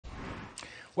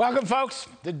Welcome, folks,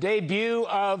 the debut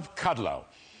of Kudlow.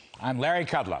 I'm Larry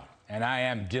Kudlow, and I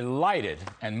am delighted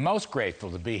and most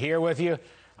grateful to be here with you.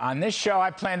 On this show,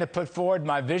 I plan to put forward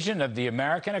my vision of the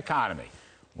American economy,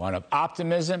 one of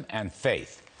optimism and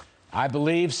faith. I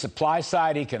believe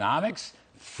supply-side economics,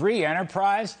 free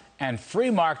enterprise, and free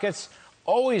markets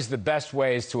always the best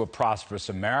ways to a prosperous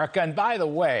America. And by the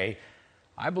way,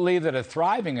 I believe that a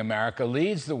thriving America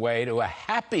leads the way to a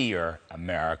happier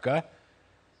America.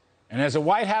 And as a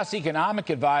White House economic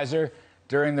advisor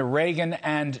during the Reagan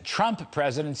and Trump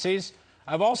presidencies,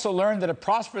 I've also learned that a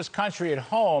prosperous country at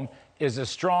home is a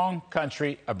strong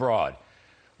country abroad.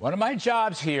 One of my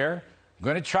jobs here, I'm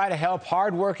going to try to help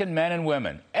hardworking men and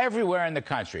women everywhere in the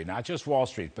country, not just Wall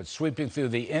Street, but sweeping through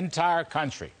the entire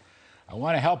country. I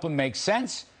want to help them make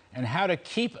sense and how to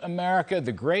keep America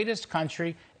the greatest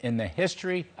country in the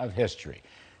history of history.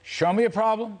 Show me a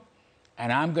problem,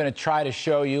 and I'm going to try to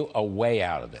show you a way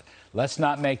out of it. Let's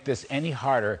not make this any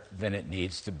harder than it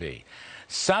needs to be.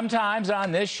 Sometimes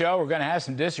on this show, we're going to have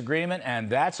some disagreement, and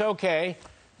that's okay.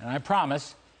 And I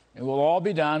promise it will all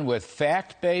be done with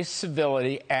fact-based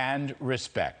civility and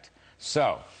respect.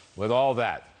 So, with all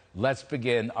that, let's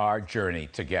begin our journey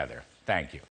together. Thank you.